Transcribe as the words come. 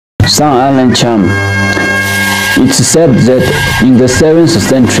Sanalin Cham. It's said that in the 7th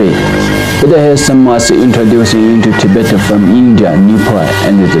century, Buddhism was introduced into Tibet from India, Nepal,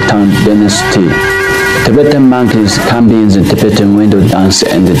 and the Tang dynasty. Tibetan monkeys combine the Tibetan window dance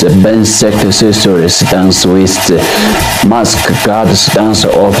and the Ben sect sisters dance with the mask goddess dance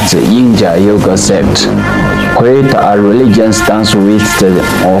of the India Yoga sect. Create a religious dance with the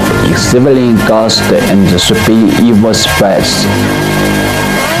of sibling ghosts and the sweeping evil spirits.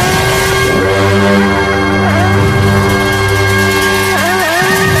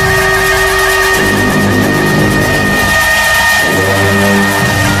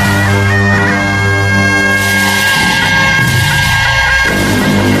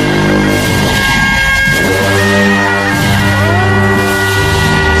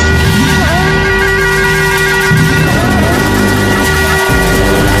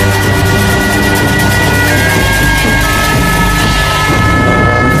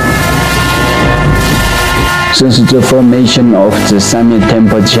 Since the formation of the Sanalin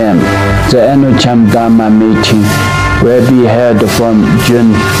Temple Cham, the annual Cham Dharma meeting will be held from June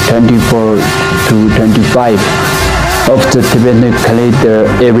 24 to 25 of the Tibetan calendar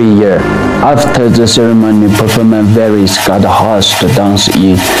every year. After the ceremony, performance various god host dance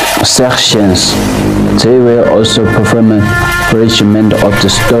in sections. They will also perform a fragment of the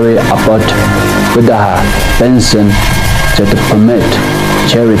story about Buddha Benson that promote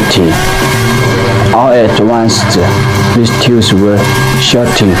charity. All at once the rituals were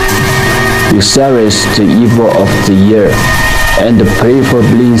shouting, "Exorcise the evil of the year and pray for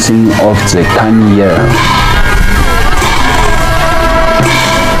blessing of the coming year."